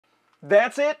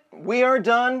That's it. We are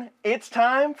done. It's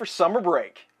time for summer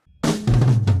break.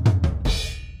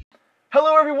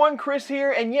 Hello everyone, Chris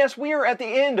here, and yes, we are at the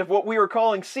end of what we were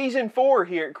calling Season 4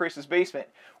 here at Chris's Basement.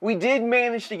 We did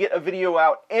manage to get a video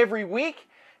out every week,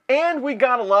 and we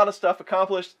got a lot of stuff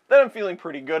accomplished that I'm feeling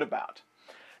pretty good about.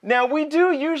 Now, we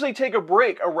do usually take a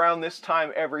break around this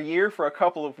time every year for a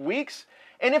couple of weeks,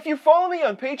 and if you follow me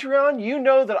on Patreon, you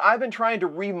know that I've been trying to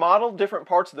remodel different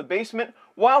parts of the basement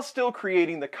while still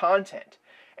creating the content.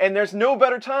 And there's no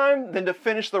better time than to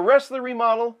finish the rest of the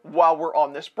remodel while we're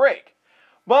on this break.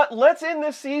 But let's end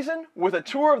this season with a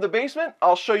tour of the basement.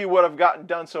 I'll show you what I've gotten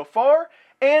done so far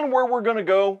and where we're going to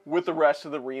go with the rest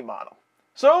of the remodel.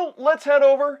 So let's head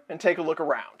over and take a look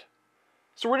around.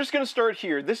 So we're just going to start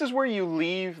here. This is where you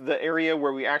leave the area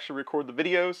where we actually record the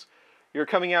videos. You're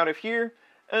coming out of here,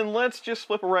 and let's just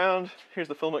flip around. Here's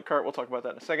the filament cart. We'll talk about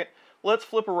that in a second. Let's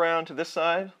flip around to this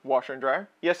side, washer and dryer.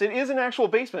 Yes, it is an actual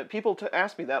basement. People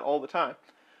ask me that all the time.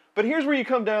 But here's where you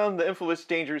come down the infamous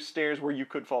dangerous stairs where you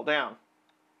could fall down.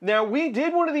 Now, we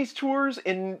did one of these tours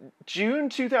in June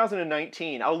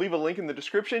 2019. I'll leave a link in the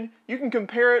description. You can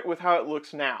compare it with how it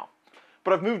looks now.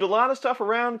 But I've moved a lot of stuff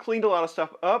around, cleaned a lot of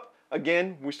stuff up.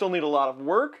 Again, we still need a lot of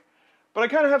work. But I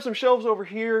kind of have some shelves over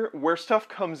here where stuff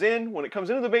comes in. When it comes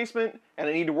into the basement and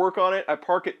I need to work on it, I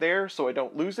park it there so I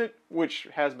don't lose it, which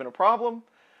has been a problem.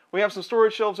 We have some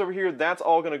storage shelves over here. That's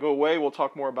all going to go away. We'll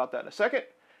talk more about that in a second.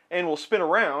 And we'll spin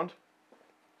around.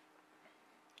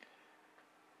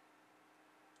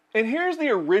 And here's the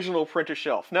original printer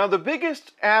shelf. Now, the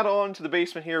biggest add-on to the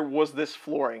basement here was this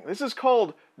flooring. This is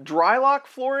called Drylock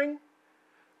flooring,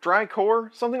 dry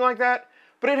core, something like that.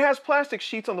 But it has plastic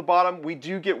sheets on the bottom. We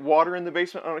do get water in the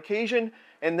basement on occasion,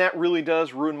 and that really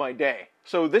does ruin my day.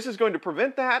 So this is going to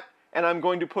prevent that, and I'm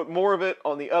going to put more of it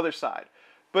on the other side.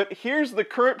 But here's the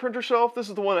current printer shelf. This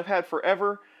is the one I've had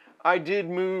forever. I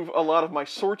did move a lot of my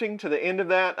sorting to the end of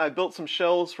that. I built some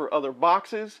shelves for other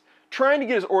boxes, trying to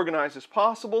get as organized as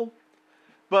possible,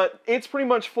 but it's pretty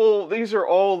much full. These are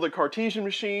all the Cartesian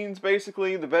machines,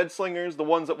 basically, the bed slingers, the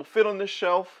ones that will fit on this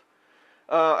shelf.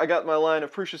 I got my line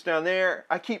of Prussias down there.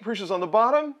 I keep Prussias on the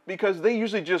bottom because they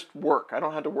usually just work. I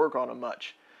don't have to work on them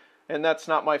much, and that's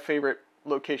not my favorite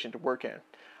location to work in.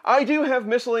 I do have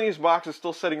miscellaneous boxes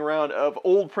still sitting around of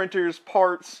old printers,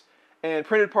 parts, and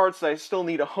printed parts that I still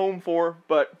need a home for,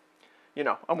 but, you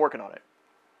know, I'm working on it.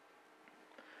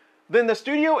 Then the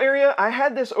studio area, I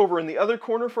had this over in the other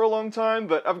corner for a long time,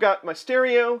 but I've got my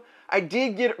stereo. I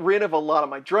did get rid of a lot of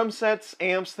my drum sets,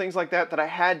 amps, things like that I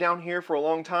had down here for a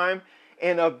long time.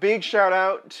 And a big shout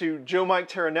out to Joe Mike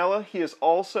Terranella. He is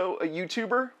also a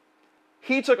YouTuber.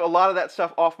 He took a lot of that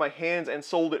stuff off my hands and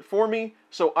sold it for me,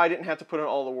 so I didn't have to put in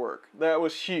all the work. That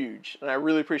was huge, and I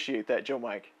really appreciate that, Joe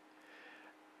Mike.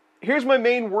 Here's my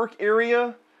main work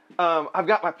area. I've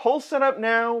got my pulse set up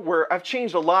now where I've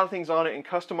changed a lot of things on it and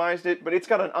customized it, but it's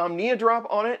got an Omnia drop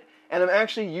on it, and I'm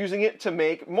actually using it to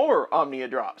make more Omnia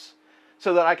drops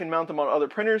so that I can mount them on other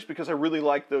printers because I really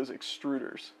like those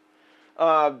extruders.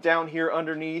 Down here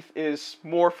underneath is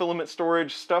more filament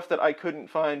storage, stuff that I couldn't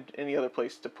find any other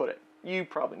place to put it. You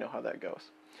probably know how that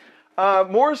goes.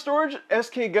 More storage,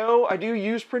 SK Go. I do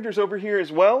use printers over here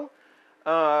as well.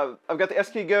 I've got the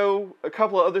SK Go, a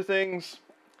couple of other things.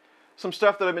 Some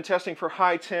stuff that I've been testing for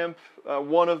high temp.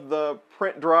 One of the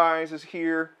print dries is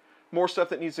here. More stuff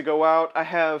that needs to go out. I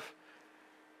have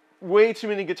way too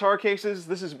many guitar cases.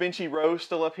 This is Benchy Rose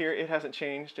still up here. It hasn't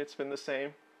changed. It's been the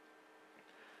same.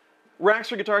 Racks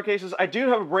for guitar cases. I do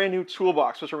have a brand new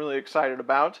toolbox, which I'm really excited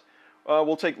about.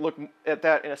 We'll take a look at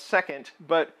that in a second.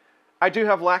 But I do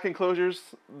have lack enclosures.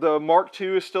 The Mark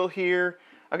II is still here.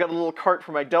 I got a little cart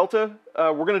for my Delta.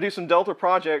 We're going to do some Delta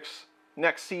projects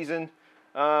next season.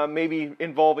 Maybe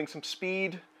involving some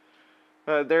speed.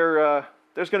 There's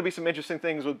going to be some interesting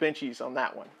things with benchies on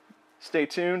that one. Stay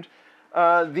tuned.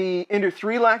 The Ender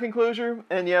 3 lack enclosure,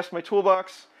 and yes, my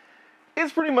toolbox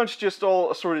is pretty much just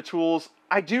all assorted tools.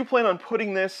 I do plan on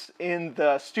putting this in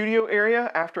the studio area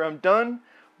after I'm done,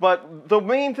 but the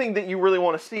main thing that you really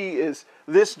want to see is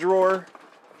this drawer.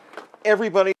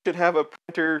 Everybody should have a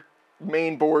printer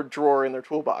main board drawer in their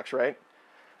toolbox, right?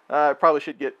 I probably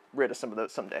should get rid of some of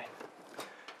those someday.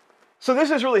 So this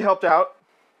has really helped out.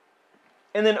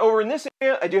 And then over in this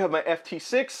area, I do have my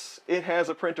FT6. It has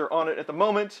a printer on it at the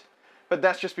moment, but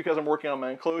that's just because I'm working on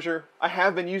my enclosure. I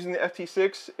have been using the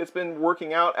FT6. It's been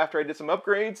working out after I did some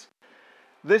upgrades.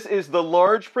 This is the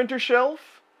large printer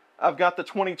shelf. I've got the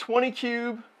 2020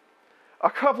 cube, a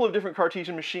couple of different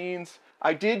Cartesian machines.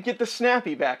 I did get the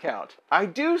Snappy back out. I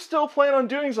do still plan on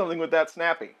doing something with that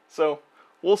Snappy, so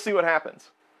we'll see what happens.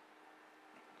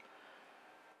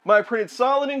 My printed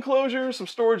solid enclosure, some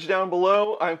storage down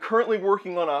below. I'm currently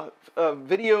working on a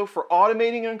video for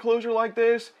automating an enclosure like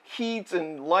this, heat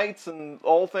and lights and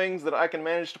all things that I can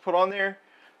manage to put on there.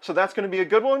 So that's going to be a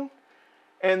good one.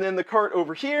 And then the cart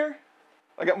over here,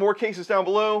 I got more cases down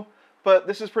below, but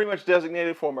this is pretty much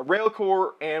designated for my rail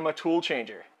core and my tool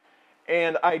changer.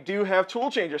 And I do have tool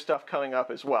changer stuff coming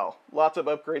up as well. Lots of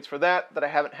upgrades for that I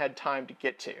haven't had time to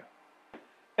get to.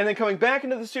 And then coming back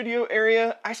into the studio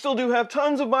area, I still do have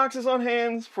tons of boxes on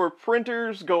hand for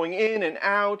printers going in and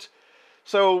out.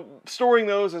 So storing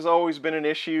those has always been an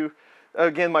issue.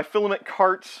 Again, my filament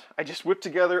carts, I just whipped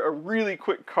together a really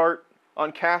quick cart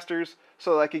on casters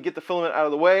so that I could get the filament out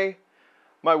of the way.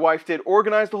 My wife did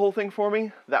organize the whole thing for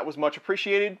me. That was much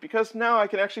appreciated because now I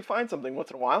can actually find something once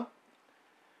in a while.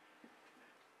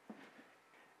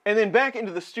 And then back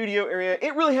into the studio area,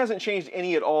 it really hasn't changed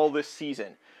any at all this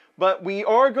season. But we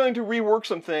are going to rework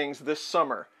some things this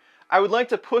summer. I would like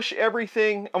to push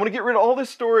everything, I want to get rid of all this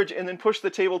storage and then push the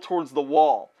table towards the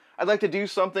wall. I'd like to do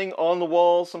something on the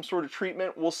wall, some sort of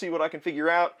treatment. We'll see what I can figure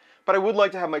out. But I would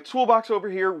like to have my toolbox over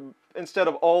here instead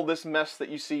of all this mess that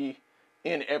you see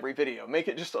in every video. Make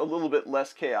it just a little bit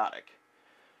less chaotic.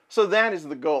 So that is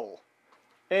the goal.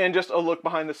 And just a look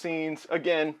behind the scenes.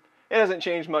 Again, it hasn't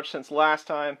changed much since last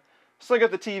time. Still got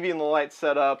the TV and the lights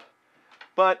set up.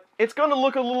 But it's going to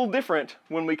look a little different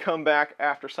when we come back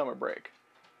after summer break.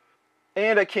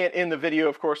 And I can't end the video,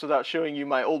 of course, without showing you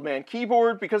my old man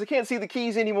keyboard because I can't see the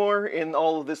keys anymore in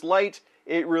all of this light.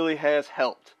 It really has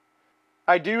helped.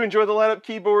 I do enjoy the light up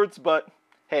keyboards, but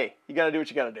hey, you gotta do what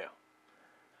you gotta do.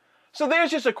 So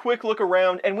there's just a quick look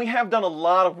around, and we have done a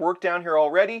lot of work down here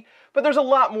already, but there's a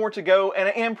lot more to go, and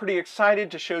I am pretty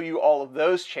excited to show you all of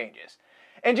those changes.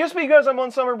 And just because I'm on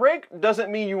summer break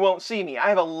doesn't mean you won't see me. I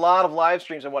have a lot of live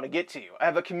streams I want to get to. I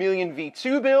have a Chameleon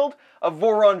V2 build, a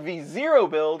Voron V0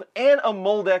 build, and a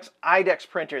Moldex IDEX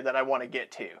printer that I want to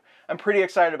get to. I'm pretty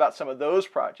excited about some of those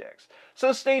projects.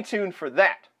 So stay tuned for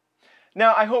that.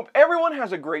 Now, I hope everyone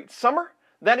has a great summer.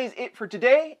 That is it for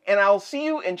today, and I'll see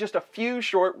you in just a few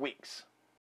short weeks.